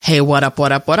Hey, what up,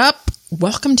 what up, what up?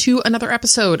 Welcome to another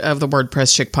episode of the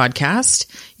WordPress Chick podcast.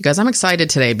 You guys, I'm excited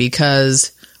today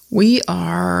because we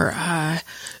are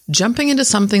jumping into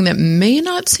something that may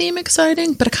not seem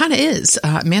exciting, but it kind of is,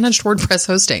 managed WordPress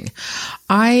hosting.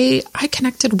 I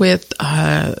connected with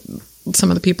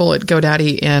some of the people at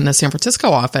GoDaddy in the San Francisco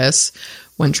office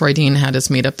when Troy Dean had his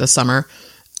meetup this summer.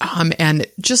 And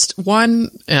just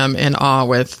one in awe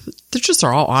with,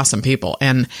 they're all awesome people.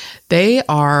 And they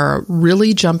are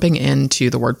really jumping into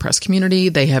the WordPress community.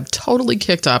 They have totally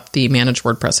kicked up the managed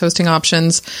WordPress hosting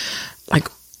options. Like,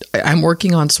 I'm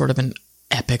working on sort of an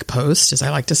epic post, as I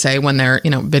like to say, when they're,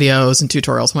 videos and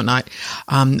tutorials and whatnot.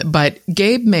 But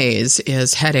Gabe Mays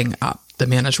is heading up the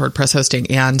managed WordPress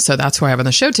hosting. And so that's who I have on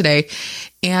the show today.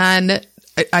 And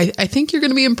I think you're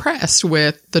going to be impressed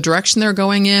with the direction they're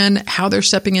going in, how they're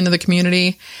stepping into the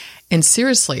community. And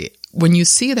seriously, when you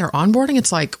see their onboarding,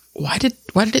 it's like, why did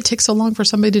it take so long for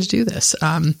somebody to do this?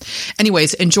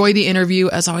 Anyways, enjoy the interview.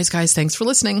 As always, guys, thanks for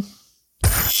listening.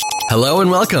 Hello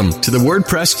and welcome to the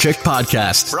WordPress Chick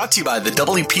podcast, brought to you by the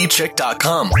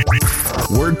WPChick.com.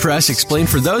 WordPress explained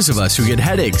for those of us who get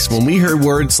headaches when we hear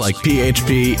words like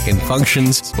PHP and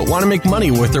functions, but want to make money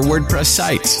with their WordPress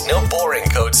sites. No boring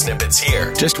code snippets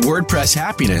here, just WordPress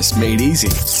happiness made easy.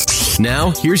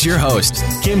 Now, here's your host,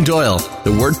 Kim Doyle,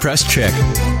 the WordPress Chick.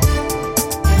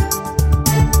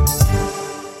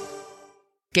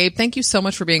 Gabe, thank you so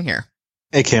much for being here.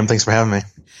 Hey, Kim, thanks for having me.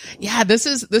 Yeah, this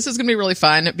is going to be really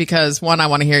fun because, one, I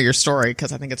want to hear your story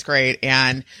because I think it's great.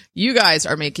 And you guys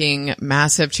are making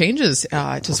massive changes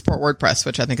to support WordPress,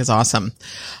 which I think is awesome.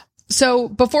 So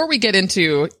before we get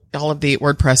into all of the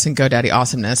WordPress and GoDaddy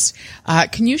awesomeness,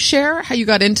 can you share how you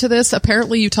got into this?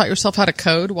 Apparently you taught yourself how to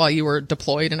code while you were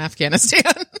deployed in Afghanistan.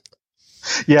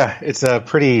 Yeah, it's a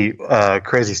pretty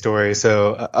crazy story.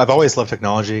 So I've always loved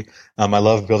technology. I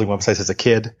loved building websites as a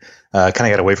kid. Kind of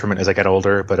got away from it as I got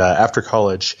older. But after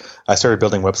college, I started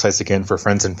building websites again for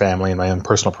friends and family and my own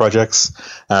personal projects.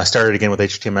 Started again with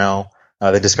HTML.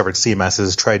 Then discovered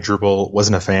CMSs, tried Drupal,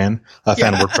 wasn't a fan.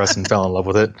 Found WordPress and fell in love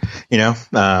with it.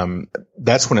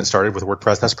 That's when it started with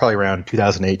WordPress. That's probably around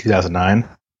 2008, 2009.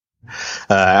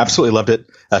 Absolutely loved it.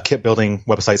 Kept building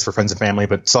websites for friends and family,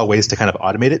 but saw ways to kind of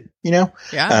automate it,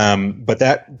 Yeah. But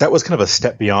that was kind of a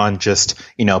step beyond just,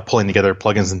 pulling together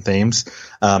plugins and themes.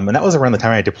 And that was around the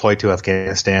time I deployed to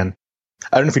Afghanistan.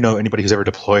 I don't know if you know anybody who's ever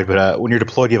deployed, but when you're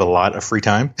deployed, you have a lot of free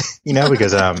time,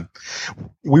 because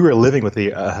we were living with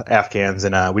the Afghans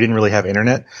and we didn't really have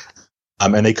internet.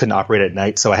 And they couldn't operate at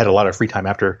night. So I had a lot of free time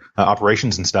after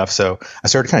operations and stuff. So I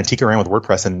started kind of tinkering around with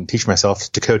WordPress and teach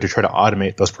myself to code to try to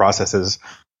automate those processes.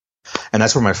 And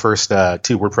that's where my first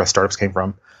two WordPress startups came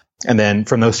from. And then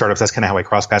from those startups, that's kind of how I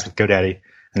crossed paths with GoDaddy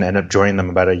and ended up joining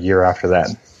them about a year after that.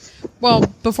 Well,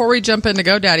 before we jump into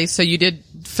GoDaddy, so you did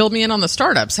fill me in on the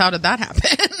startups. How did that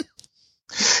happen?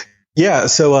 Yeah.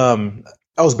 So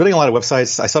I was building a lot of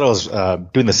websites. I thought I was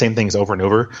doing the same things over and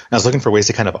over. And I was looking for ways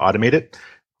to kind of automate it.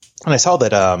 And I saw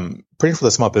that pretty much for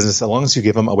the small business, as long as you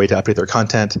give them a way to update their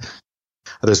content,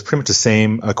 there's pretty much the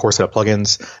same core set of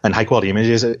plugins and high quality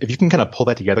images. If you can kind of pull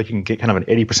that together, you can get kind of an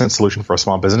 80% solution for a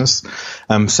small business.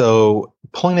 So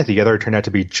pulling it together turned out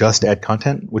to be Just Add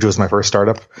Content, which was my first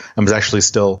startup and was actually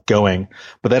still going.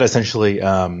 But that essentially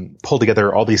pulled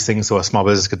together all these things so a small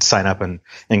business could sign up and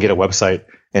get a website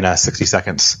in 60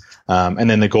 seconds. And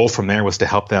then the goal from there was to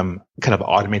help them kind of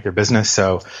automate their business.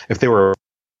 So if they were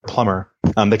plumber,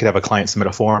 they could have a client submit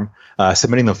a form.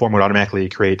 Submitting the form would automatically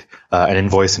create an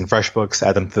invoice in FreshBooks,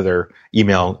 add them to their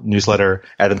email newsletter,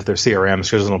 add them to their CRM,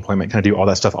 schedule an appointment, kind of do all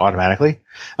that stuff automatically.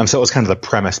 So it was kind of the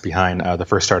premise behind the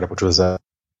first startup, which was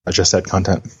Just Add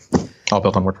Content, all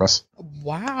built on WordPress.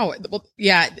 Wow. Well,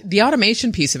 yeah, the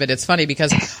automation piece of it, it's funny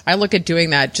because I look at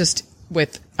doing that just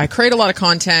I create a lot of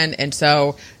content, and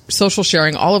so social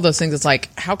sharing, all of those things, it's like,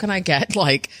 how can I get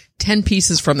 10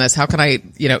 pieces from this? How can I,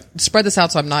 spread this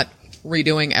out so I'm not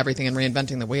redoing everything and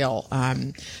reinventing the wheel?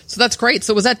 So that's great.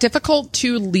 So was that difficult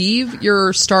to leave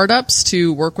your startups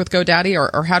to work with GoDaddy,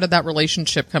 or how did that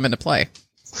relationship come into play?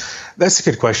 That's a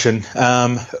good question.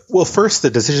 Well, first, the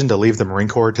decision to leave the Marine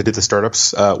Corps to do the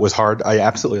startups was hard. I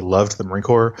absolutely loved the Marine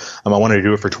Corps. I wanted to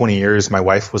do it for 20 years. My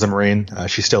wife was a Marine.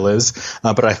 She still is.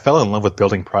 But I fell in love with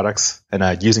building products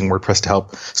and using WordPress to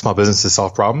help small businesses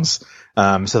solve problems.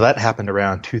 So that happened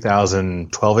around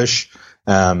 2012-ish.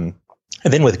 And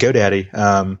then with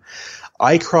GoDaddy,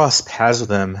 I crossed paths with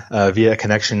them via a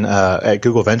connection at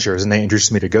Google Ventures, and they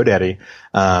introduced me to GoDaddy.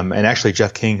 And actually,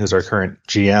 Jeff King, who's our current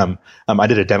GM, I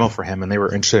did a demo for him, and they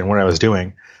were interested in what I was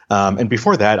doing. And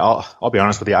before that, I'll be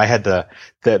honest with you, I had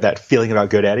that feeling about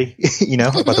GoDaddy,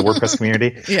 about the WordPress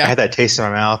community. Yeah. I had that taste in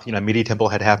my mouth. Media Temple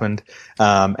had happened,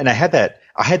 and I had that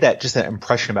I had that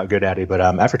impression about GoDaddy, but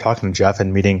after talking to Jeff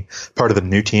and meeting part of the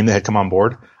new team that had come on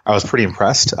board, I was pretty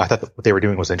impressed. I thought that what they were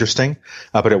doing was interesting,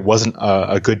 but it wasn't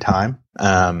a good time.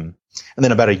 And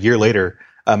then about a year later,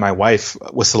 my wife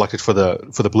was selected for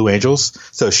the Blue Angels,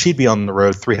 so she'd be on the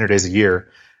road 300 days a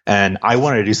year, and I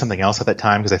wanted to do something else at that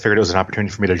time because I figured it was an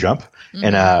opportunity for me to jump. Mm-hmm.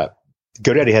 And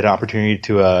GoDaddy had an opportunity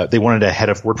to, they wanted a head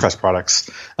of WordPress products,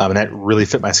 and that really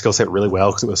fit my skill set really well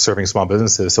because it was serving small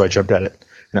businesses. So I jumped at it,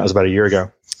 and that was about a year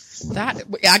ago.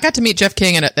 I got to meet Jeff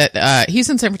King at he's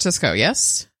in San Francisco,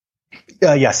 yes?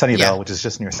 Yeah, Sunnyvale, which is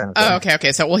just near San Jose. Oh,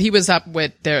 okay. So, he was up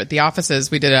with the offices.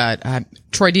 We did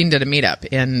Troy Dean did a meetup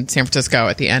in San Francisco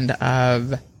at the end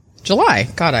of July.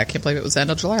 God, I can't believe it was the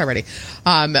end of July already.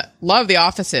 Love the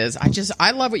offices.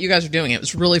 I love what you guys are doing. It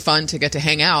was really fun to get to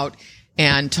hang out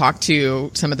and talk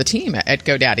to some of the team at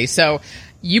GoDaddy. So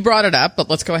you brought it up, but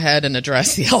let's go ahead and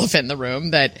address the elephant in the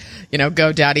room that,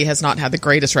 GoDaddy has not had the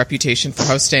greatest reputation for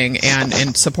hosting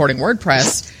and supporting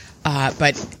WordPress.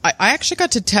 But I actually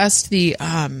got to test the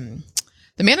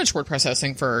managed WordPress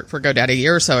hosting for GoDaddy a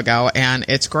year or so ago, and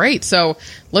it's great. So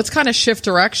let's kind of shift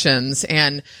directions.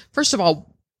 And first of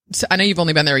all, I know you've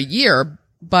only been there a year,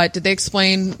 but did they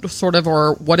explain sort of,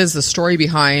 or what is the story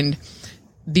behind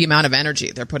the amount of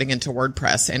energy they're putting into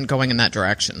WordPress and going in that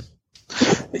direction?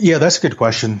 Yeah, that's a good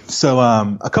question. So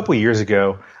a couple of years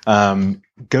ago,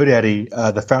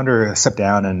 GoDaddy, the founder stepped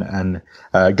down and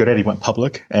GoDaddy went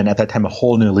public. And at that time, a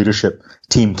whole new leadership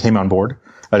team came on board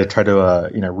to try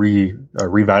to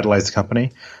revitalize the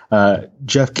company.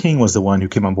 Jeff King was the one who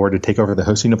came on board to take over the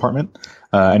hosting department,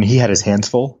 and he had his hands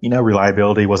full.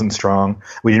 Reliability wasn't strong.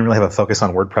 We didn't really have a focus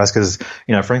on WordPress because,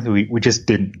 frankly, we just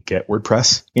didn't get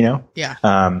WordPress.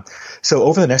 Yeah. So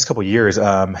over the next couple of years,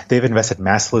 they've invested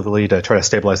massively to try to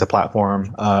stabilize the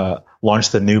platform.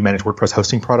 Launched the new managed WordPress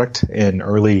hosting product in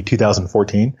early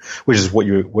 2014, which is what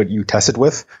you tested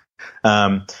with.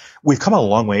 We've come a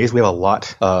long ways. We have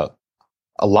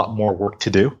a lot more work to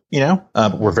do,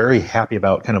 we're very happy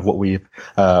about kind of what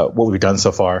we've done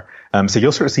so far. So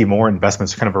you'll sort of see more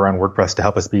investments kind of around WordPress to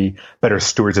help us be better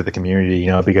stewards of the community,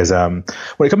 because, when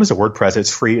it comes to WordPress,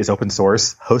 it's free, it's open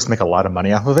source. Hosts make a lot of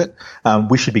money off of it.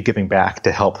 We should be giving back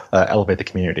to help, elevate the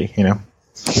community,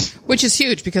 Which is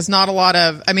huge because there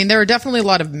are definitely a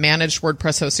lot of managed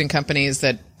WordPress hosting companies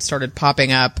that started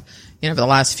popping up, for the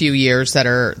last few years that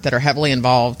are heavily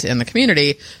involved in the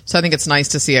community. So I think it's nice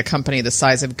to see a company the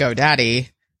size of GoDaddy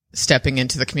stepping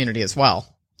into the community as well.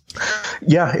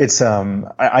 Yeah, it's,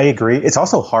 I agree. It's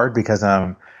also hard because,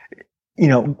 hosting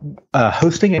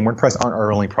and WordPress aren't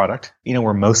our only product.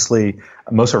 We're most of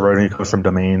our revenue comes from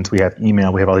domains. We have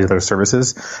email. We have all these other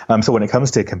services. So when it comes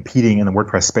to competing in the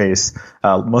WordPress space,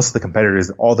 most of the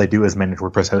competitors, all they do is manage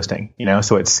WordPress hosting,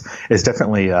 so it's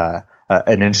definitely, an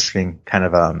interesting kind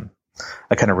of,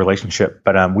 a kind of relationship,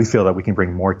 but we feel that we can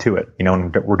bring more to it,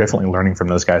 and we're definitely learning from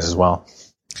those guys as well.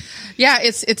 Yeah,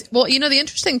 it's well, the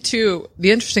interesting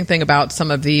thing about some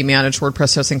of the managed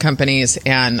WordPress hosting companies,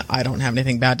 and I don't have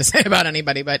anything bad to say about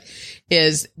anybody, but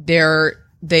is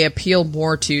they appeal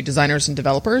more to designers and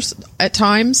developers at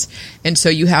times, and so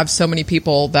you have so many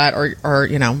people that are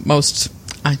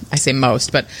I say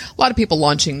most, but a lot of people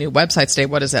launching new websites today.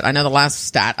 What is it? I know the last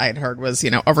stat I had heard was,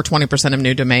 over 20% of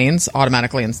new domains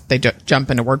automatically, and they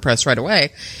jump into WordPress right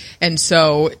away. And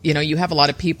so, you have a lot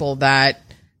of people that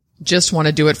just want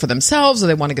to do it for themselves, or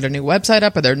they want to get a new website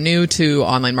up, or they're new to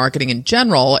online marketing in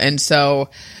general. And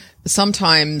so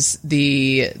sometimes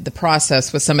the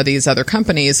process with some of these other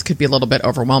companies could be a little bit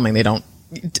overwhelming.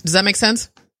 Does that make sense?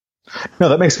 No,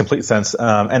 that makes complete sense.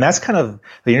 And that's kind of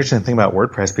the interesting thing about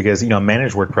WordPress because,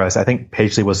 managed WordPress, I think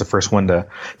Pagely was the first one to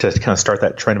kind of start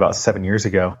that trend about 7 years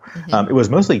ago. Mm-hmm. It was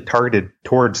mostly targeted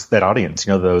towards that audience,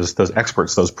 those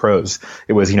experts, those pros.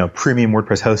 It was, premium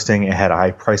WordPress hosting. It had a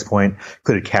high price point,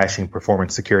 included caching,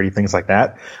 performance, security, things like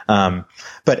that.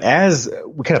 But as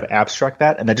we kind of abstract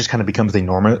that and that just kind of becomes the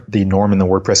norm in the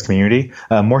WordPress community,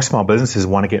 more small businesses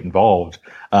want to get involved.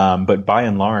 But by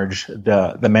and large,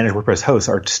 the managed WordPress hosts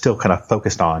are still kind of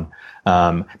focused on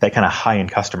that kind of high-end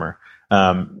customer.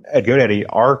 At GoDaddy,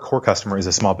 our core customer is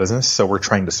a small business, so we're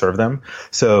trying to serve them.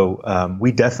 So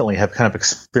we definitely have kind of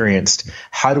experienced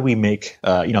how do we make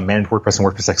managed WordPress and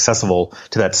WordPress accessible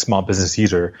to that small business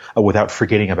user without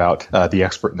forgetting about the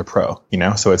expert and the pro.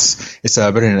 So it's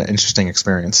been an interesting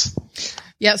experience.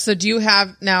 Yeah. So do you have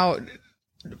now?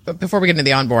 Before we get into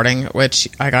the onboarding, which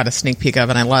I got a sneak peek of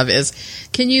and I love,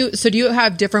 do you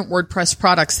have different WordPress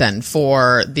products then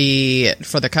for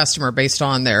the customer based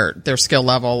on their skill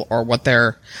level or what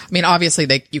obviously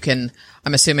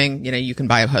I'm assuming, you can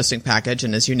buy a hosting package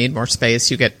and as you need more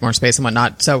space, you get more space and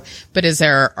whatnot. So, but is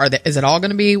it all going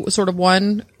to be sort of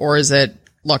one or is it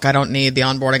look, I don't need the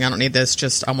onboarding. I don't need this.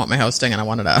 Just I want my hosting and I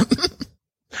want it up.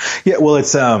 Yeah, well,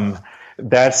 it's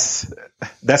that's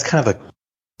kind of a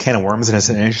can of worms, and it's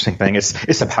an interesting thing. It's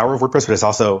the power of WordPress, but it's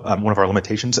also one of our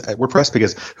limitations at WordPress,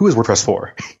 because who is WordPress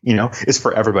for? It's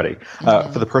for everybody.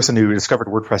 For the person who discovered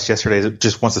WordPress yesterday that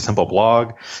just wants a simple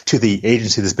blog, to the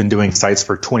agency that's been doing sites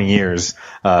for 20 years,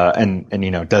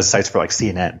 and does sites for like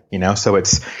CNN, so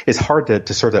it's hard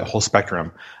to serve that whole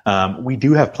spectrum. We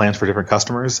do have plans for different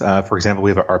customers. For example, we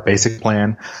have our basic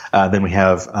plan. Then we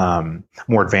have,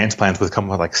 more advanced plans with come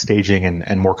with like staging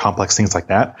and more complex things like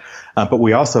that. But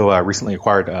we also recently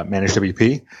acquired Managed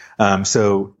WP.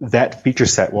 So that feature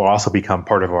set will also become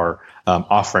part of our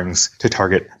offerings to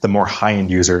target the more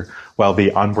high-end user, while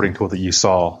the onboarding tool that you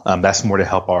saw, that's more to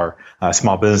help our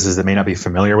small businesses that may not be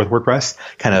familiar with WordPress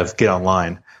kind of get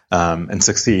online and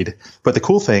succeed. But the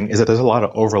cool thing is that there's a lot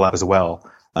of overlap as well.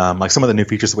 Like some of the new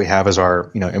features that we have is our,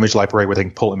 image library where they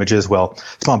can pull images. Well,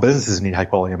 small businesses need high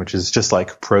quality images just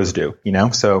like pros do,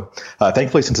 So,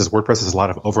 thankfully, since it's WordPress, there's a lot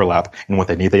of overlap in what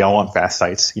they need. They all want fast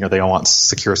sites, they all want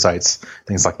secure sites,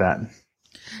 things like that.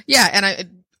 Yeah.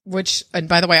 And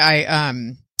by the way,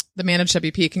 the Managed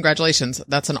WP, congratulations.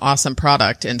 That's an awesome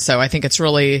product. And so I think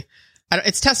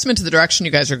it's testament to the direction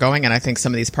you guys are going, and I think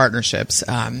some of these partnerships.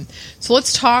 So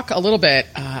let's talk a little bit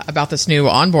about this new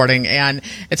onboarding. And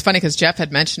it's funny because Jeff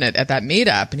had mentioned it at that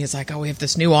meetup, and he's like, "Oh, we have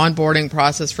this new onboarding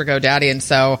process for GoDaddy." And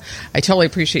so I totally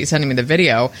appreciate you sending me the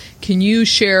video. Can you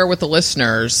share with the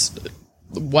listeners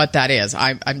what that is?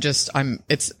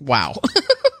 It's wow.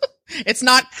 It's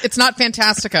not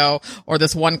Fantastico or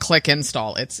this one-click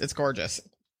install. It's gorgeous.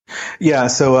 Yeah.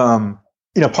 So,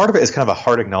 part of it is kind of a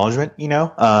hard acknowledgement,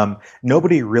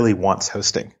 nobody really wants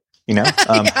hosting, Yeah.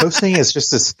 Hosting is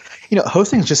just this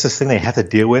thing they have to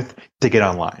deal with to get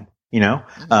online,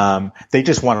 they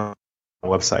just want a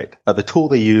website. The tool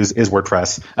they use is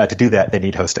WordPress. To do that, they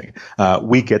need hosting.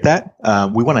 We get that.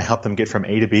 We want to help them get from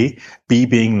A to B, B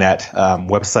being that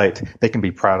website they can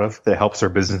be proud of that helps their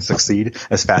business succeed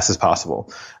as fast as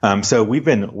possible. So we've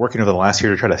been working over the last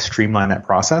year to try to streamline that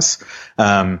process.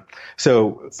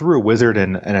 So through a wizard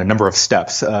and a number of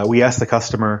steps, we ask the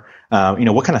customer,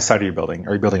 what kind of site are you building?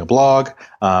 Are you building a blog,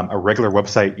 a regular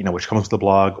website, which comes with a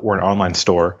blog, or an online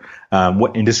store?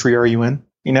 What industry are you in?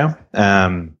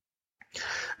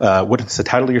 What is the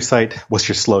title of your site? What's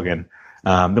your slogan?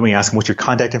 Then we ask them, what's your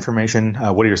contact information?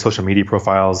 What are your social media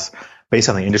profiles? Based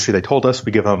on the industry they told us,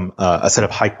 we give them a set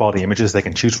of high quality images they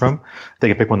can choose from. They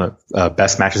can pick one that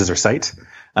best matches their site.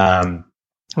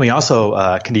 We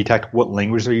also can detect what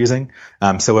language they're using.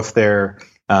 So if they're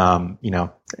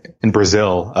in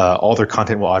Brazil, all their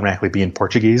content will automatically be in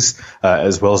Portuguese,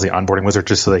 as well as the onboarding wizard,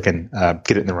 just so they can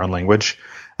get it in their own language.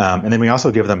 And then we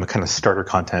also give them a kind of starter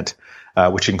content,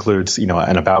 which includes,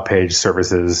 an about page,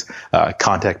 services,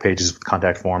 contact pages,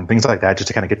 contact form, things like that, just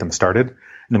to kind of get them started.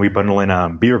 And then we bundle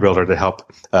in Beaver Builder to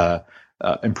help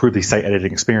improve the site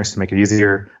editing experience to make it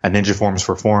easier. Ninja Forms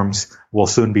for forms. We'll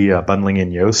soon be bundling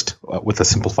in Yoast with a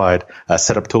simplified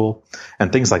setup tool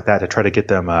and things like that to try to get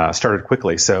them started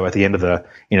quickly. So at the end of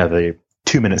the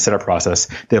 2-minute setup process,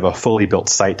 they have a fully built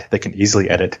site they can easily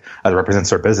edit that represents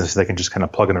their business. So they can just kind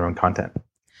of plug in their own content.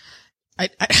 I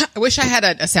wish I had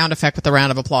a sound effect with a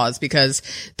round of applause, because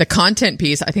the content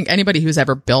piece, I think anybody who's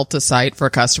ever built a site for a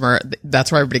customer,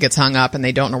 that's where everybody gets hung up and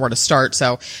they don't know where to start.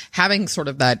 So having sort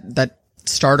of that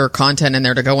starter content in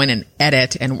there to go in and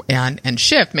edit and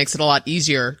shift makes it a lot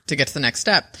easier to get to the next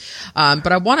step.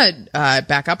 But I want to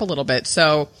back up a little bit.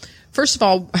 So first of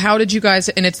all, how did you guys,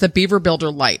 and it's the Beaver Builder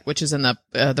Lite, which is in the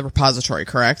repository,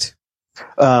 correct?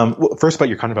 Well, first about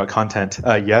your comment about content.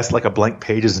 Yes, like a blank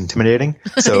page is intimidating.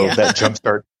 So yeah. That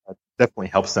jumpstart definitely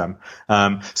helps them.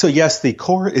 So yes, the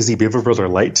core is the Beaver Builder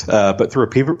Lite, but through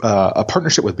a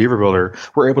partnership with Beaver Builder,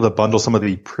 we're able to bundle some of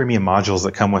the premium modules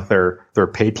that come with their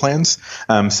paid plans.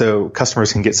 So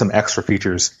customers can get some extra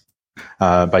features,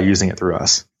 by using it through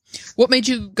us. What made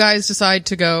you guys decide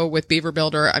to go with Beaver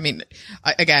Builder? I mean,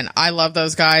 I love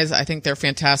those guys. I think they're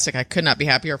fantastic. I could not be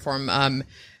happier for them.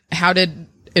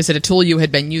 Is it a tool you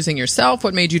had been using yourself?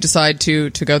 What made you decide to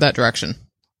go that direction?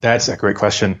 That's a great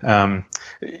question.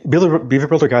 Beaver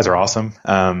Builder guys are awesome.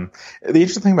 The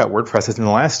interesting thing about WordPress is in the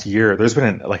last year, there's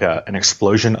been an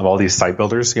explosion of all these site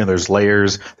builders. There's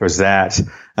layers, there's that.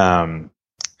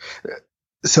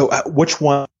 So which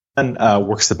one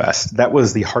works the best? That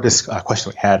was the hardest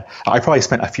question we had. I probably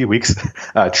spent a few weeks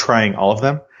trying all of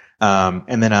them.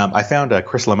 And then I found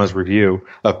Chris Lemma's review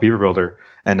of Beaver Builder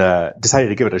and decided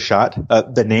to give it a shot.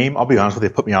 The name, I'll be honest with you,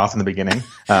 put me off in the beginning.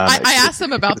 I asked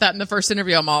them about that in the first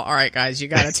interview. I'm all right, guys, you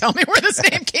got to tell me where this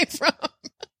name came from.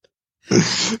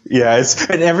 Yeah,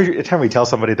 and every time we tell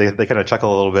somebody, they kind of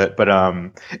chuckle a little bit. But I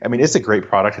mean, it's a great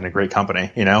product and a great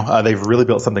company. They've really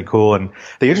built something cool. And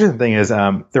the interesting thing is,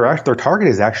 their target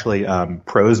is actually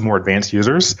pros, more advanced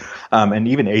users, and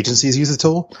even agencies use the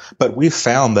tool. But we've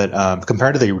found that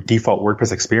compared to the default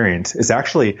WordPress experience, it's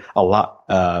actually a lot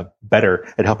better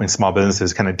at helping small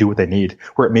businesses kind of do what they need.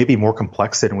 Where it may be more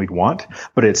complex than we'd want,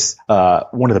 but it's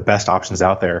one of the best options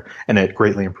out there, and it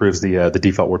greatly improves the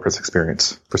default WordPress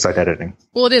experience for site editing.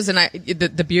 Well, it is, and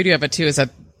the beauty of it too is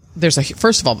that there's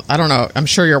first of all, I don't know, I'm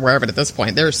sure you're aware of it at this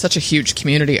point. There's such a huge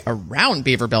community around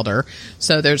Beaver Builder,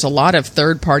 so there's a lot of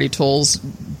third-party tools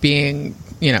being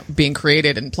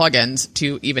created and plugins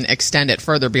to even extend it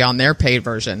further beyond their paid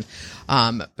version.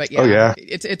 But yeah,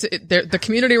 the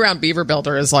community around Beaver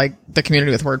Builder is like the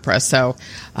community with WordPress. So,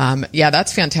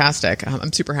 that's fantastic.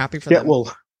 I'm super happy for them.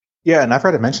 Well, yeah, and I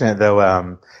forgot to mention it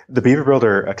though. The Beaver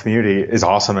Builder community is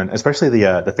awesome, and especially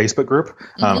the Facebook group.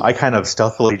 I kind of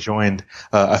stealthily joined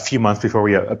a few months before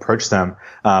we approached them,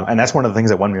 and that's one of the things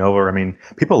that won me over. I mean,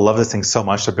 people love this thing so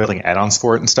much; they're building add-ons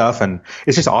for it and stuff, and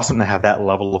it's just awesome to have that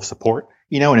level of support.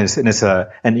 And it's an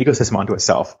ecosystem unto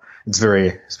itself. It's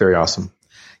very awesome.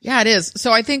 Yeah, it is.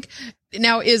 So I think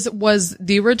now was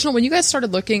the original when you guys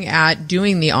started looking at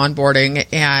doing the onboarding,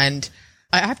 and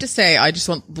I have to say, I just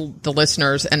want the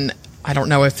listeners, and I don't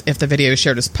know if the video is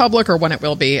shared as public or when it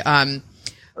will be.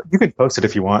 You can post it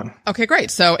if you want. Okay, great.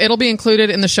 So it'll be included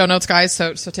in the show notes, guys.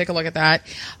 So take a look at that.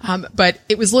 But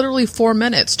it was literally 4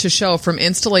 minutes to show from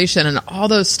installation and all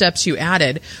those steps you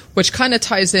added, which kind of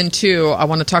ties into, I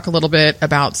want to talk a little bit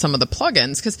about some of the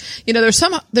plugins, because,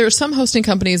 there's some hosting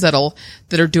companies that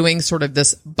are doing sort of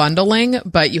this bundling,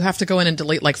 but you have to go in and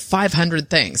delete like 500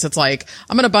 things. It's like,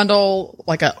 I'm going to bundle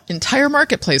like an entire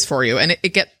marketplace for you. And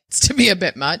it gets to be a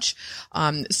bit much.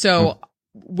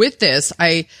 With this,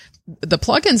 the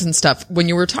plugins and stuff, when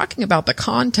you were talking about the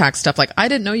contact stuff, like I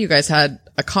didn't know you guys had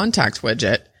a contact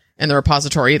widget in the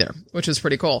repository either, which is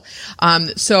pretty cool.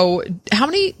 So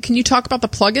can you talk about the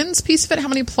plugins piece of it? How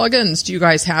many plugins do you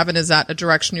guys have, and is that a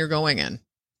direction you're going in?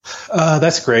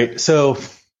 That's great. So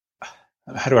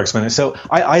how do I explain it? So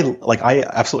I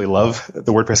absolutely love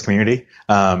the WordPress community.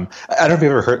 I don't know if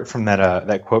you've ever heard from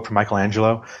that quote from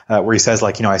Michelangelo, where he says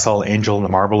I saw an angel in the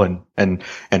marble and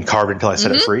carved until I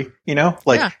set it free.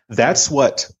 That's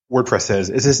what WordPress is.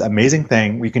 It's this amazing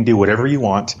thing where you can do whatever you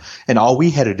want. And all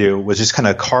we had to do was just kind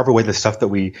of carve away the stuff that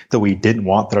we didn't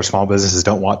want, that our small businesses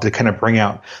don't want, to kind of bring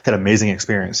out that amazing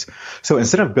experience. So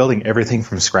instead of building everything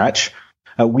from scratch,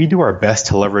 we do our best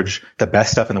to leverage the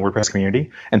best stuff in the WordPress community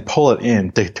and pull it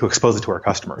in to expose it to our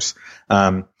customers.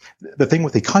 The thing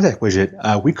with the contact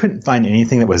widget, we couldn't find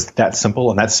anything that was that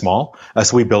simple and that small.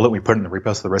 So we built it, we put it in the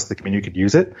repo so the rest of the community could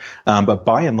use it. But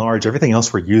by and large, everything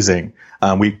else we're using,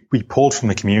 we pulled from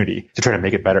the community to try to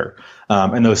make it better.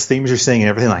 And those themes you're seeing and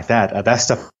everything like that, that's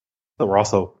stuff that we're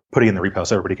also putting in the repo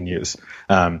so everybody can use.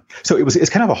 So it's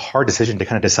kind of a hard decision to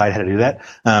kind of decide how to do that.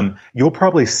 You'll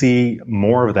probably see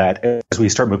more of that as we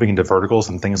start moving into verticals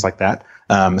and things like that.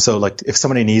 So like if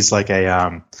somebody needs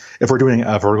if we're doing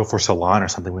a vertical for salon or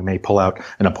something, we may pull out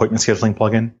an appointment scheduling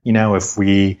plugin. If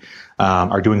we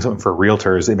are doing something for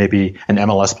realtors, it may be an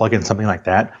MLS plugin, something like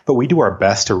that. But we do our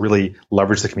best to really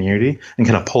leverage the community and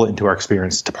kind of pull it into our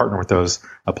experience to partner with those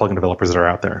plugin developers that are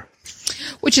out there.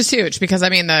 Which is huge, because I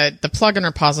mean, the plugin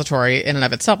repository in and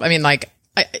of itself, I mean,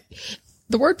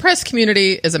 the WordPress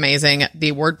community is amazing.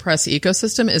 The WordPress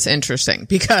ecosystem is interesting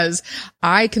because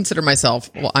I consider myself,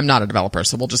 well, I'm not a developer,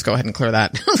 so we'll just go ahead and clear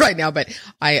that right now, but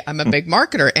I'm a big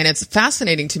marketer, and it's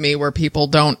fascinating to me where people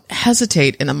don't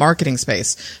hesitate in the marketing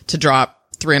space to drop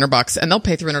 $300, and they'll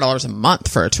pay $300 a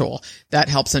month for a tool that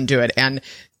helps them do it. And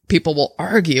people will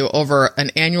argue over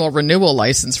an annual renewal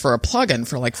license for a plugin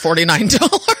for like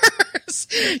 $49.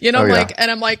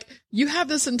 I'm like, you have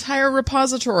this entire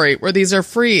repository where these are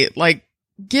free. Like,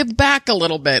 give back a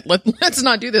little bit. Let's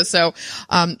not do this. So,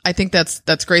 I think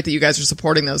that's great that you guys are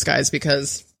supporting those guys,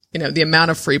 because, the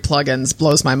amount of free plugins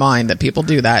blows my mind that people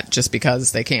do that just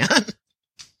because they can.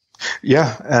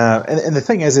 Yeah. And the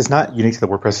thing is, it's not unique to the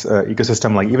WordPress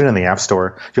ecosystem. Like even in the App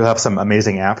Store, you'll have some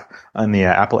amazing app on the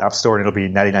Apple App Store and it'll be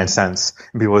 99 cents.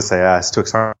 And people will say, it's too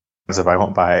expensive. I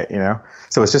won't buy it,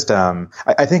 So it's just,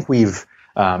 I think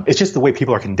it's just the way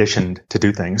people are conditioned to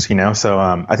do things, So,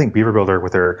 I think Beaver Builder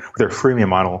with their freemium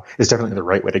model is definitely the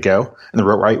right way to go and the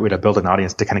right way to build an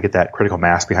audience to kind of get that critical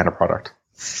mass behind a product.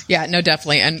 Yeah, no,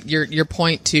 definitely. And your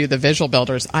point to the visual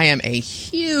builders, I am a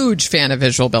huge fan of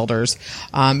visual builders.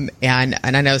 And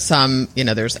I know some,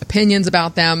 there's opinions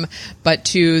about them, but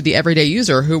to the everyday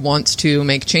user who wants to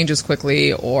make changes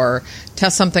quickly or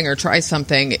test something or try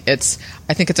something,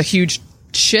 I think it's a huge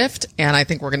shift, and I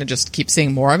think we're going to just keep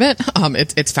seeing more of it.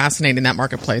 It's fascinating, that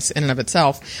marketplace in and of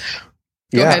itself.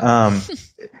 Go ahead.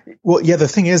 Well, yeah, the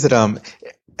thing is that,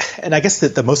 and I guess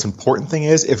that the most important thing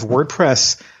is if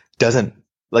WordPress doesn't,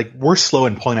 like, we're slow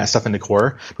in pulling that stuff into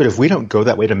core, but if we don't go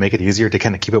that way to make it easier to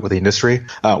kind of keep up with the industry,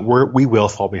 we will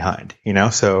fall behind,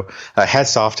 So,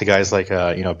 hats off to guys like,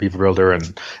 Beaver Builder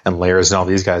and Layers and all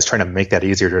these guys trying to make that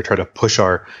easier to try to push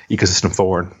our ecosystem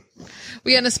forward.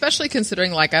 Well, yeah, and especially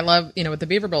considering, like, I love, with the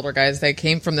Beaver Builder guys, they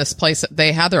came from this place,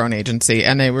 they had their own agency,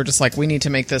 and they were just like, we need to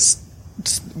make this,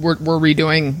 we're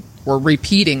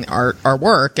repeating our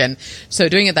work. And so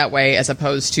doing it that way, as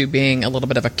opposed to being a little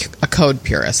bit of a code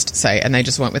purist, say, and they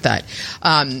just went with that.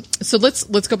 So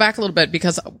let's go back a little bit,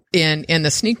 because in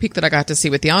the sneak peek that I got to see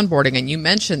with the onboarding, and you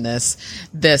mentioned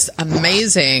this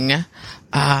amazing,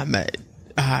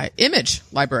 image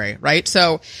library, right?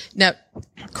 So now,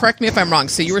 correct me if I'm wrong.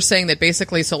 So you were saying that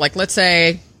basically, so like, let's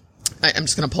say, I'm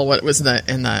just going to pull what was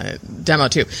in the demo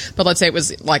too, but let's say it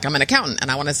was like, I'm an accountant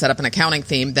and I want to set up an accounting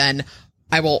theme. Then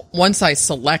once I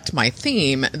select my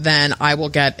theme, then I will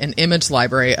get an image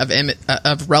library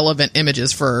of relevant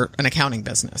images for an accounting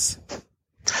business.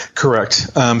 Correct.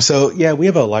 So yeah, we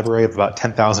have a library of about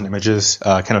 10,000 images,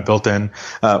 kind of built in.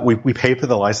 We pay for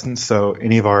the license, so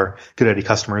any of our GoDaddy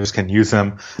customers can use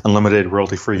them, unlimited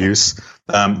royalty-free use.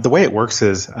 The way it works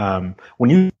is, when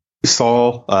you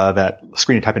saw, that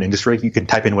screen and type in industry, you can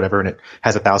type in whatever and it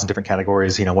has 1,000 different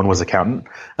categories. One was accountant.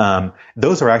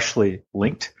 Those are actually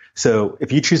linked. So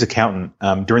if you choose accountant,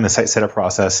 during the site setup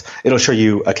process, it'll show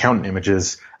you accountant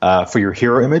images, for your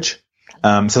hero image.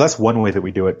 So that's one way that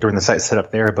we do it during the site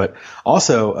setup there. But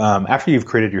also, after you've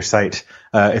created your site,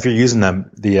 if you're using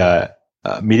the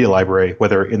media library,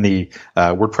 whether in the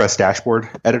WordPress dashboard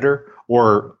editor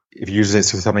or if you use it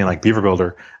through something like Beaver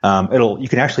Builder, you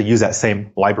can actually use that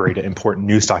same library to import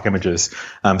new stock images.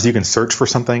 So you can search for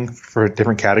something for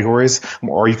different categories,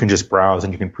 or you can just browse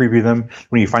and you can preview them.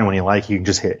 When you find one you like, you can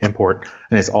just hit import,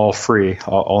 and it's all free,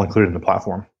 all included in the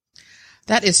platform.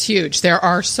 That is huge. There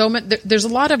are so many, there's a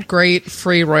lot of great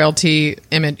free royalty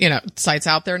image, sites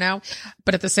out there now,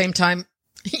 but at the same time,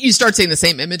 you start seeing the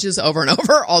same images over and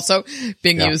over also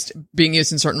being used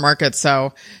in certain markets.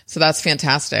 So that's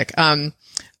fantastic.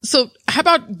 So how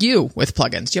about you with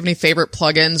plugins? Do you have any favorite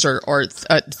plugins or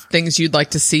things you'd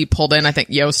like to see pulled in? I think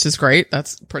Yoast is great.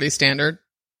 That's pretty standard.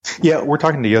 Yeah, we're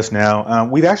talking to Yoast now.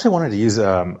 We've actually wanted to use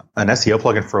an SEO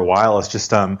plugin for a while. It's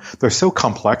just they're so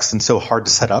complex and so hard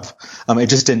to set up. It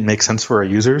just didn't make sense for our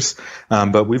users.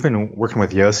 But we've been working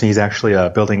with Yoast, and he's actually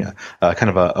building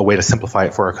kind of a way to simplify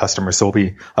it for our customers. So we'll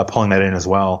be pulling that in as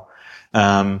well.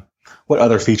 What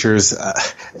other features?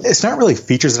 It's not really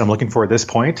features that I'm looking for at this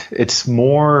point. It's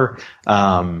more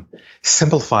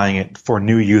simplifying it for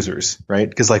new users, right?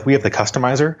 Because like we have the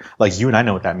customizer, like you and I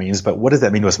know what that means, but what does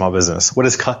that mean to a small business? What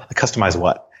is customize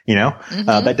what?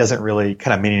 That doesn't really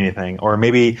kind of mean anything. Or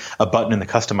maybe a button in the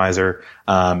customizer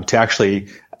to actually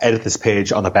edit this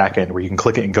page on the back end where you can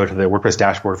click it and go to the WordPress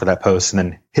dashboard for that post and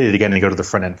then hit it again and go to the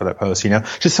front end for that post,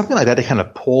 just something like that to kind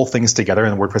of pull things together in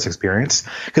the WordPress experience,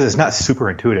 because it's not super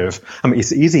intuitive. I mean,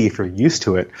 it's easy if you're used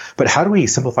to it, but how do we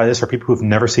simplify this for people who've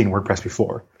never seen WordPress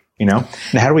before, and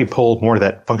how do we pull more of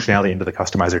that functionality into the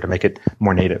customizer to make it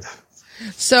more native?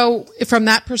 So from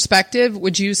that perspective,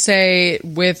 would you say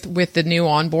with the new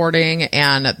onboarding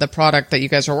and the product that you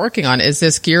guys are working on, is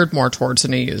this geared more towards a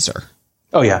new user?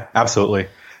 Oh yeah, absolutely.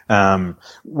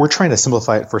 We're trying to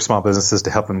simplify it for small businesses to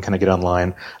help them kind of get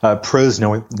online. Pros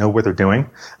know what they're doing.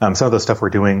 Some of the stuff we're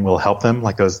doing will help them,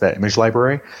 like that image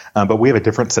library. But we have a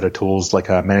different set of tools like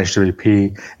Managed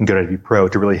WP and GoDaddy Pro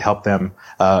to really help them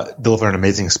deliver an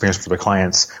amazing experience for their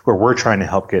clients, where we're trying to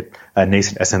help get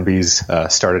nascent SMBs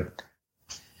started.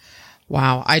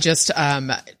 Wow. I just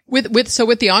with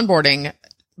the onboarding,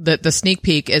 the sneak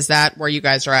peek, is that where you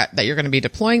guys are at, that you're going to be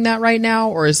deploying that right now,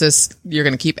 or is this you're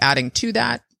going to keep adding to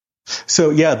that? So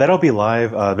yeah, that'll be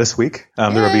live this week.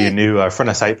 There will be a new front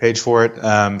of site page for it,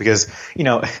 because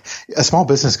a small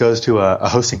business goes to a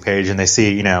hosting page and they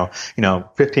see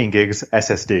 15 gigs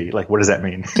SSD. Like, what does that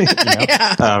mean?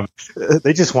 Yeah.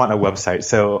 They just want a website.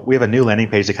 So we have a new landing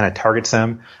page that kind of targets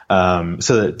them,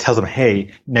 so that it tells them,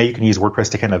 hey, now you can use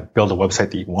WordPress to kind of build a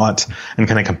website that you want, and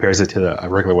kind of compares it to a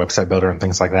regular website builder and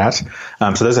things like that.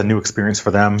 So there's a new experience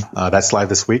for them that's live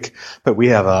this week. But we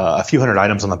have a few hundred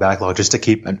items on the backlog just to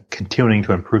keep continuing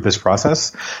to improve this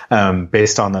process,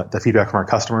 based on the feedback from our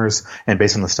customers and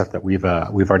based on the stuff that we've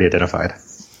already identified.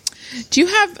 Do you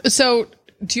have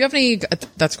any,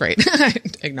 that's great. I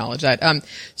acknowledge that.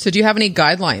 So do you have any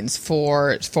guidelines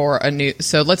for a new,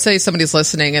 so let's say somebody's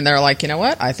listening and they're like, you know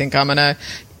what, I think I'm going to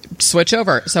switch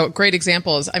over. So a great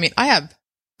example is, I have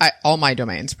all my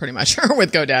domains pretty much are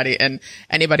with GoDaddy, and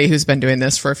anybody who's been doing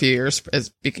this for a few years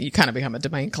you kind of become a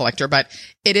domain collector, but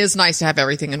it is nice to have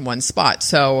everything in one spot.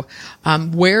 So,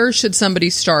 where should somebody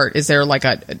start? Is there like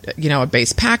a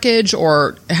base package,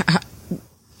 or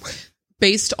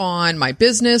based on my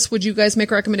business, would you guys make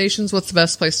recommendations? What's the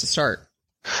best place to start?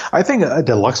 I think a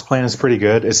deluxe plan is pretty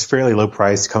good. It's fairly low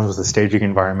price, comes with a staging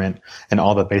environment and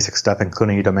all the basic stuff,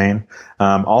 including a domain.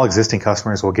 All existing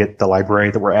customers will get the library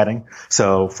that we're adding.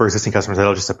 So for existing customers,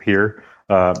 that'll just appear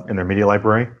in their media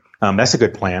library. That's a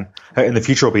good plan. In the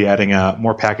future, we'll be adding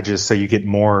more packages, so you get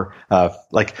more.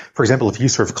 Like, for example, if you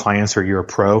serve clients or you're a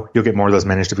pro, you'll get more of those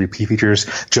managed WP features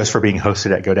just for being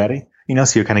hosted at GoDaddy.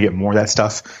 So you kind of get more of that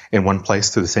stuff in one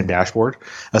place through the same dashboard.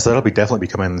 So that'll definitely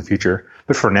be coming in the future.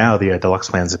 But for now, the deluxe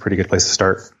plan is a pretty good place to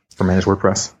start for managed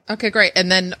WordPress. Okay, great.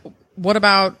 And then what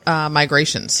about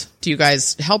migrations? Do you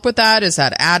guys help with that? Is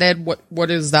that added? What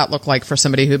does that look like for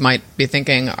somebody who might be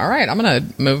thinking, all right, I'm going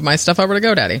to move my stuff over to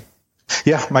GoDaddy?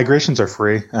 Yeah, migrations are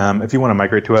free. If you want to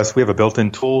migrate to us, we have a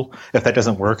built-in tool. If that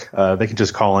doesn't work, they can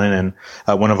just call in,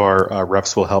 and one of our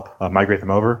reps will help migrate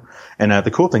them over. And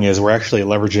the cool thing is we're actually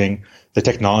leveraging the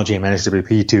technology in Managed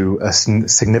WP to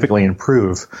significantly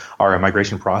improve our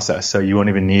migration process. So you won't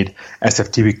even need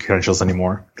SFTP credentials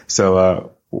anymore.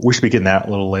 So we should be getting that a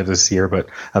little later this year, but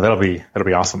that'll be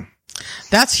awesome.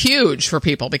 That's huge for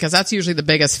people, because that's usually the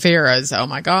biggest fear is, oh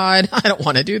my God, I don't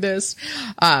want to do this.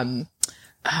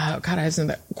 Oh God, I have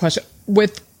that question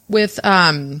with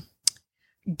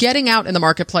getting out in the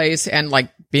marketplace and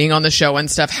like being on the show and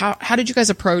stuff. How did you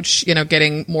guys approach,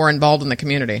 getting more involved in the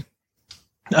community?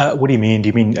 What do you mean? Do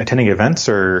you mean attending events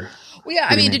or? Well, yeah,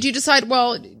 I mean, did you decide,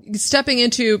 stepping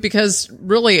into, because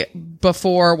really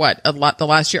before the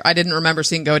last year, I didn't remember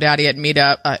seeing GoDaddy at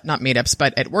not meetups,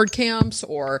 but at WordCamps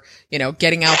or,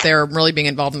 getting out there and really being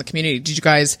involved in the community.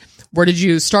 Where did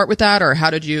you start with that, or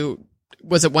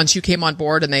was it once you came on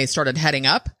board and they started heading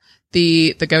up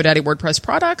the GoDaddy WordPress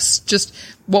products? Just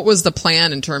what was the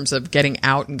plan in terms of getting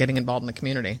out and getting involved in the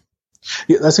community?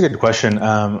 Yeah, that's a good question.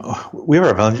 We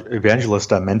have our evangelist,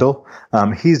 Mendel.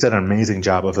 He's done an amazing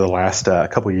job over the last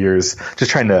couple of years, just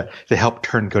trying to help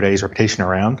turn GoDaddy's reputation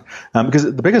around. Because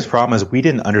the biggest problem is we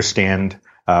didn't understand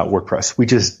WordPress. We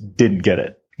just didn't get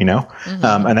it.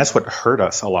 Mm-hmm. And that's what hurt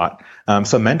us a lot.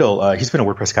 So Mendel, he's been a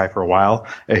WordPress guy for a while.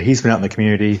 He's been out in the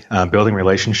community, building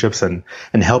relationships and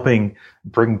helping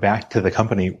bring back to the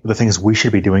company the things we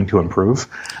should be doing to improve.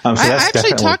 I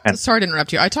actually sorry to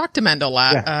interrupt you. I talked to Mendel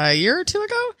a year or two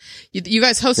ago. You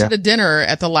guys hosted a dinner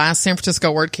at the last San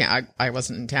Francisco WordCamp. I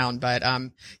wasn't in town, but,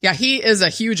 he is a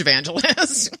huge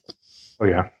evangelist. Oh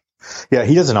yeah. Yeah,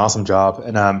 he does an awesome job.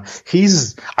 And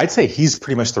I'd say he's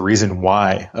pretty much the reason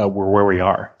why we're where we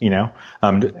are,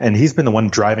 and he's been the one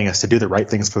driving us to do the right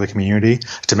things for the community,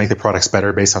 to make the products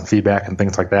better based on feedback and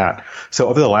things like that. So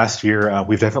over the last year,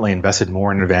 we've definitely invested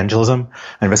more in evangelism,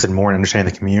 invested more in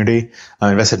understanding the community,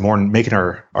 invested more in making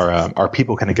our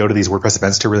people kind of go to these WordPress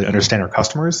events to really understand our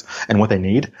customers and what they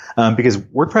need. Because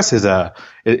WordPress is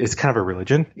it's kind of a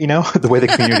religion, the way the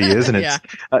community is, and it's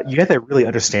you have to really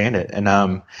understand it.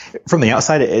 And from the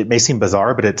outside, it may seem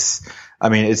bizarre, but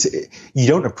you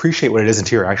don't appreciate what it is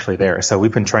until you're actually there. So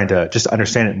we've been trying to just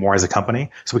understand it more as a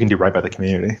company so we can do right by the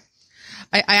community.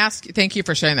 Thank you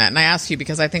for sharing that. And I ask you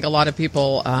because I think a lot of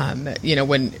people,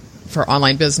 for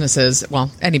online businesses,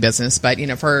 any business, but,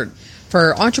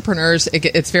 for entrepreneurs,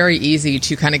 it's very easy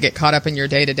to kind of get caught up in your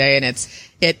day to day, and it's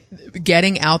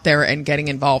getting out there and getting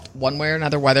involved one way or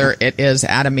another, whether it is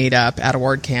at a meetup, at a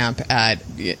WordCamp, at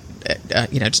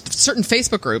just certain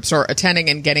Facebook groups, or attending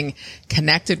and getting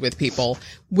connected with people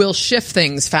will shift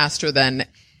things faster than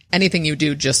anything you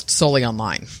do just solely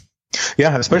online.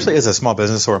 Yeah, especially as a small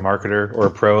business or a marketer or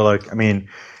a pro.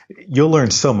 You'll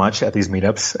learn so much at these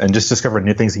meetups and just discover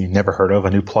new things that you've never heard of,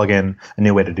 a new plugin, a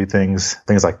new way to do things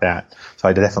like that. So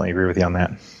I definitely agree with you on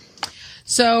that.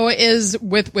 So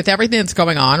with everything that's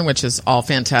going on, which is all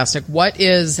fantastic,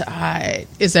 is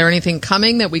there anything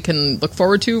coming that we can look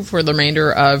forward to for the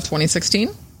remainder of 2016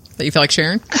 that you feel like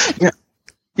sharing?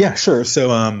 Yeah, sure. So,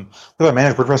 with our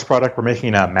managed WordPress product, we're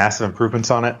making massive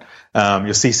improvements on it.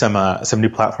 You'll see some new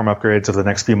platform upgrades over the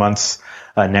next few months.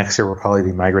 Next year, we'll probably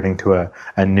be migrating to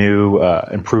a new,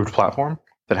 improved platform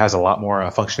that has a lot more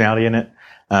functionality in it.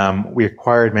 We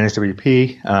acquired Managed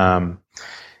WP.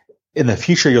 In the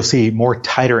future, you'll see more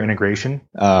tighter integration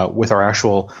with our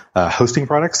actual hosting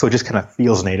products, so it just kind of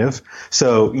feels native.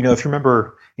 So, if you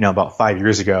remember, about 5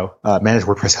 years ago, Managed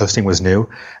WordPress hosting was new.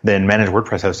 Then Managed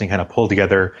WordPress hosting kind of pulled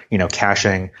together,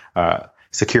 caching,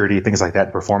 security, things like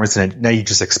that, performance, and now you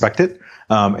just expect it.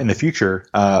 In the future,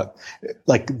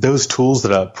 like those tools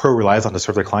that a pro relies on to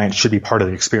serve their client should be part of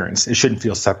the experience. It shouldn't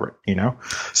feel separate,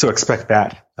 So expect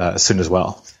that soon as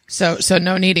well. So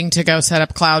no needing to go set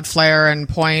up Cloudflare and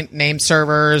point name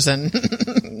servers and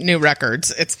new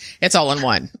records. It's all in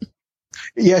one.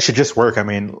 Yeah, it should just work. I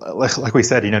mean, like we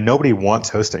said, nobody wants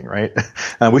hosting, right?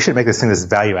 We should make this thing that's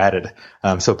value added,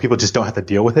 so people just don't have to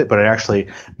deal with it, but it actually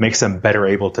makes them better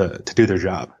able to do their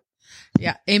job.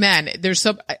 Yeah, amen.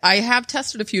 I have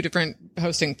tested a few different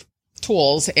hosting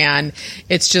tools, and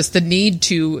it's just the need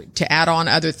to add on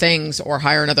other things or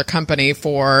hire another company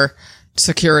for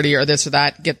security or this or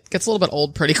that gets a little bit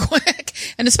old pretty quick.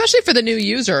 And especially for the new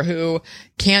user who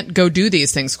can't go do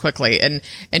these things quickly. And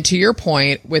to your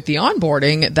point with the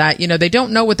onboarding that, they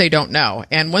don't know what they don't know.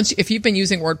 And if you've been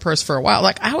using WordPress for a while,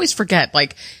 like I always forget,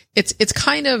 like it's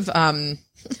kind of, I'm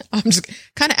just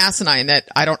kind of asinine that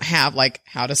I don't have like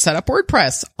how to set up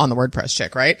WordPress on the WordPress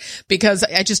Chick, right? Because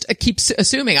I keep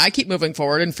assuming I keep moving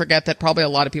forward and forget that probably a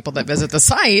lot of people that visit the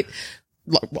site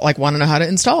like want to know how to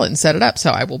install it and set it up. So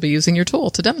I will be using your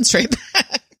tool to demonstrate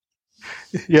that.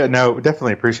 Yeah, no,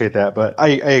 definitely appreciate that. But I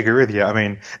agree with you. I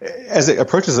mean, as it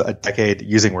approaches a decade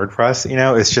using WordPress,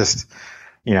 it's just,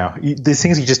 these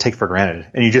things you just take for granted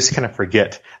and you just kind of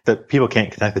forget that people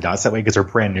can't connect the dots that way because they're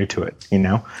brand new to it,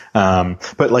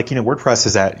 But like, WordPress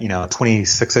is at,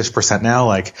 26% now,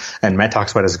 like, and Matt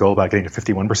talks about his goal about getting to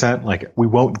 51%. Like, we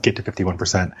won't get to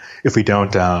 51% if we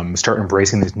don't, start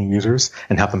embracing these new users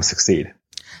and help them succeed.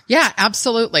 Yeah,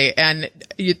 absolutely. And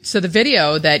so the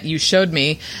video that you showed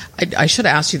me, I should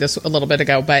have asked you this a little bit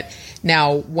ago, but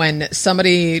now when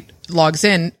somebody logs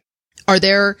in, are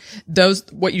there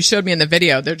what you showed me in the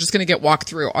video, they're just going to get walked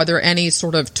through. Are there any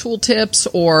sort of tool tips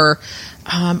or,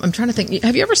 I'm trying to think,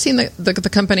 have you ever seen the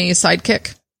company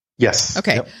Sidekick? Yes.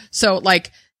 Okay. Yep. So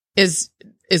like, is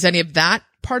any of that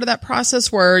part of that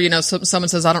process where, someone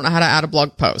says, I don't know how to add a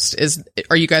blog post?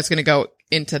 Are you guys going to go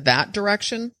into that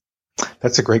direction?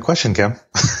 That's a great question, Kim.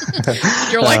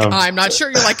 You're like, I'm not sure.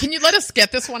 You're like, can you let us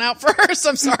get this one out first?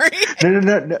 I'm sorry.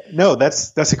 No.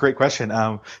 That's a great question.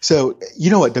 So you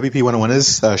know what WP 101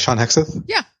 is, Sean Hexeth?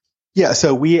 Yeah. Yeah,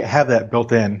 so we have that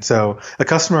built in. So a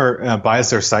customer buys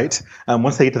their site.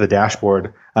 Once they get to the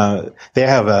dashboard, they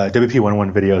have WP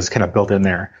 101 videos kind of built in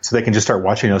there, so they can just start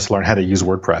watching those to learn how to use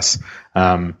WordPress.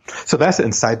 So that's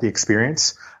inside the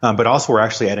experience. But also we're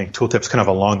actually adding tooltips kind of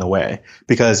along the way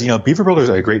because, Beaver Builder is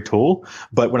a great tool,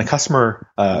 but when a customer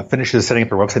finishes setting up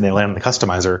their website and they land on the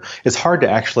customizer, it's hard to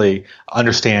actually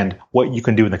understand what you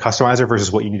can do in the customizer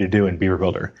versus what you need to do in Beaver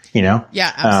Builder, Yeah,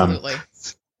 absolutely.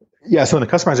 Yeah, so when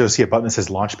the customizer will see a button that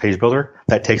says Launch Page Builder,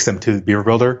 that takes them to Beaver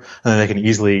Builder, and then they can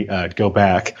easily go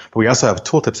back. But we also have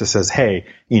tooltips that says, hey,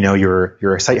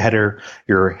 your site header,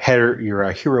 your hero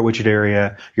widget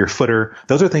area, your footer,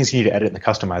 those are things you need to edit in the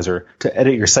customizer. To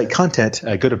edit your site content,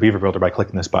 go to Beaver Builder by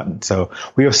clicking this button. So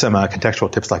we have some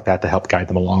contextual tips like that to help guide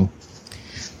them along.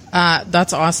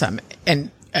 That's awesome. And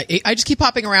I just keep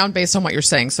popping around based on what you're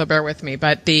saying, so bear with me.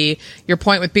 But your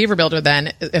point with Beaver Builder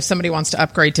then, if somebody wants to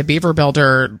upgrade to Beaver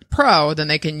Builder Pro, then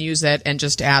they can use it and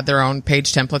just add their own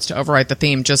page templates to overwrite the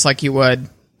theme just like you would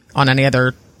on any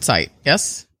other site.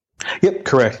 Yes? Yep,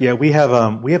 correct. Yeah, we have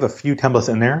a few templates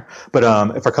in there, but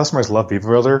if our customers love Beaver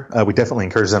Builder, we definitely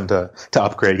encourage them to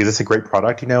upgrade because it's a great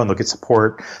product, and they'll get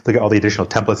support, they'll get all the additional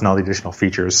templates and all the additional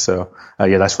features. So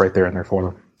yeah, that's right there in there for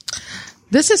them.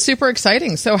 This is super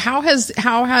exciting. So how has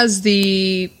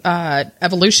the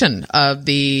evolution of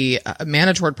the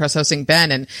managed WordPress hosting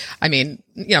been? And I mean,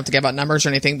 you don't have to give out numbers or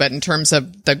anything, but in terms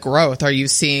of the growth, did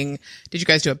you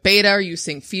guys do a beta? Are you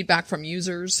seeing feedback from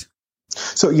users?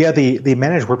 So yeah, the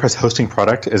managed WordPress hosting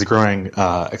product is growing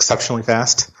exceptionally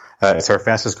fast. It's our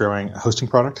fastest growing hosting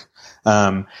product.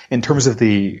 In terms of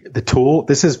the tool,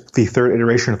 this is the third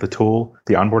iteration of the tool,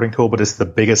 the onboarding tool, but it's the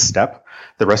biggest step.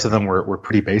 The rest of them were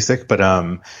pretty basic, but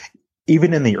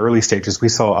even in the early stages, we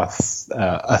saw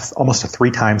almost a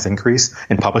 3 times increase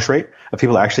in publish rate of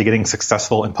people actually getting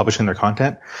successful in publishing their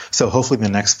content. So hopefully in the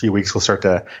next few weeks, we'll start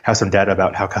to have some data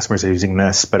about how customers are using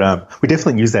this. But we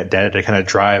definitely use that data to kind of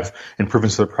drive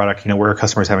improvements to the product, where our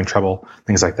customers having trouble,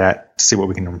 things like that, to see what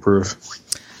we can improve.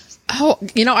 Oh,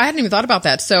 I hadn't even thought about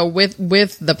that. So with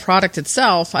the product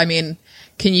itself, I mean,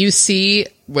 can you see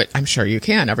what I'm sure you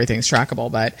can, everything's trackable,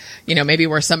 but maybe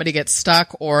where somebody gets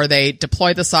stuck or they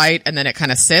deploy the site and then it kind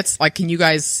of sits, like, can you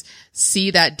guys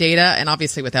see that data? And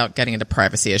obviously without getting into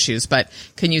privacy issues, but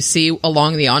can you see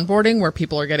along the onboarding where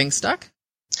people are getting stuck?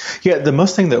 Yeah, the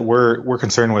most thing that we're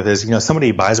concerned with is,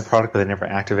 somebody buys a product but they never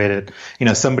activate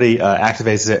it. Somebody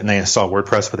activates it and they install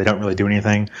WordPress but they don't really do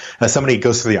anything. Somebody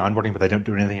goes through the onboarding but they don't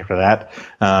do anything after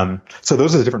that. So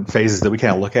those are the different phases that we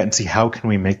kind of look at and see how can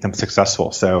we make them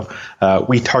successful. So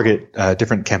we target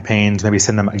different campaigns, maybe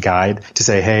send them a guide to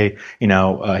say, hey, here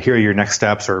are your next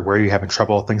steps or where are you having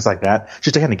trouble, things like that,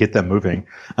 just to kind of get them moving.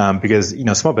 Because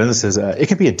small businesses, it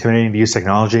can be intimidating to use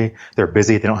technology. They're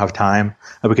busy, they don't have time.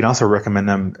 We can also recommend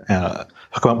them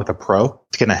hook them up with a pro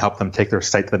to kind of help them take their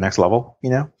site to the next level,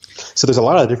 So there's a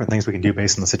lot of different things we can do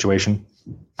based on the situation.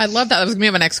 I love that. That was going to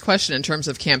be my next question in terms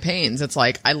of campaigns. It's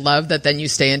like, I love that then you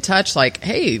stay in touch, like,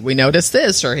 hey, we noticed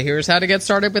this, or here's how to get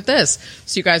started with this.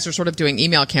 So you guys are sort of doing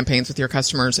email campaigns with your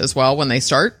customers as well when they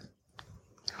start?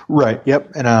 Right.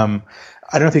 Yep. And I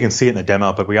don't know if you can see it in the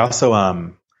demo, but we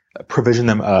also provision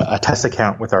them a test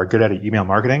account with our GoDaddy email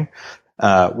marketing.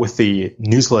 With the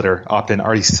newsletter opt-in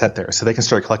already set there, so they can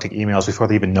start collecting emails before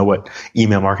they even know what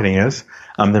email marketing is.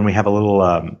 Then we have a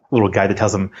little guide that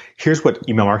tells them, here's what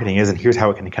email marketing is and here's how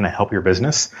it can kind of help your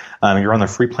business. You're on the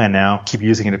free plan now. Keep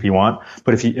using it if you want.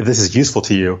 But if this is useful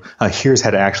to you, here's how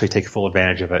to actually take full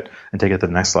advantage of it and take it to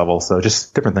the next level. So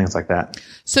just different things like that.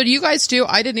 So do you guys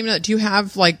I didn't even know, do you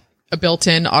have like a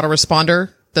built-in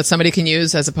autoresponder that somebody can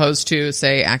use as opposed to,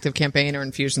 say, ActiveCampaign or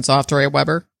Infusionsoft or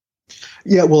Aweber?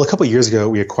 Yeah, well, a couple of years ago,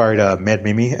 we acquired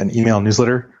MadMimi, an email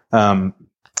newsletter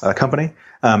company,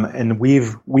 and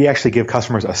we actually give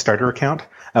customers a starter account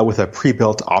with a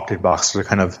pre-built opt-in box for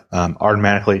kind of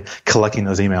automatically collecting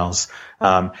those emails.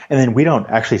 And then we don't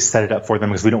actually set it up for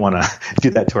them because we don't want to do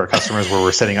that to our customers where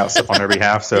we're setting up stuff on their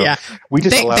behalf. So yeah. We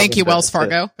just thank you, Wells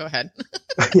Fargo. Go ahead.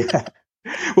 Yeah.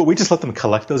 Well, we just let them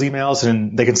collect those emails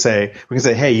and we can say,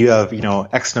 hey, you have,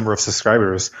 X number of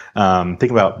subscribers.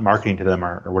 Think about marketing to them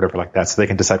or whatever like that. So they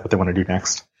can decide what they want to do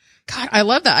next. God, I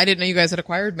love that. I didn't know you guys had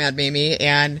acquired MadMimi,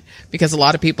 and because a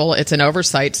lot of people, it's an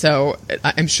oversight. So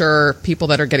I'm sure people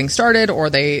that are getting started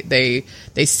or they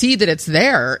see that it's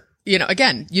there.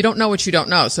 Again, you don't know what you don't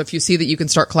know. So if you see that you can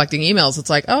start collecting emails,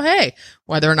 it's like, oh, hey,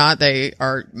 whether or not they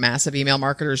are massive email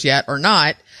marketers yet or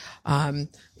not,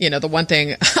 the one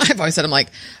thing I've always said, I'm like,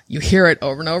 you hear it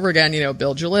over and over again,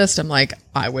 build your list. I'm like,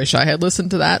 I wish I had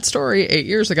listened to that story 8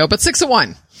 years ago, but 6 of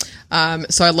 1.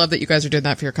 So I love that you guys are doing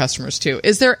that for your customers too.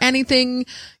 Is there anything,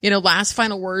 last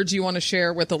final words you want to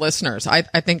share with the listeners? I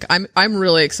think I'm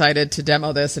really excited to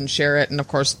demo this and share it. And of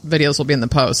course, videos will be in the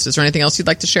post. Is there anything else you'd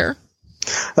like to share?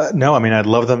 No, I'd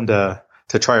love them to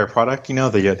try our product, the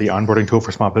onboarding tool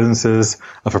for small businesses.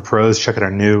 For pros, check out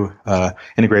our new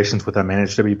integrations with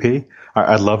Managed WP.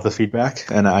 I love the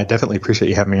feedback, and I definitely appreciate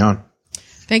you having me on.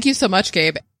 Thank you so much,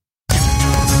 Gabe.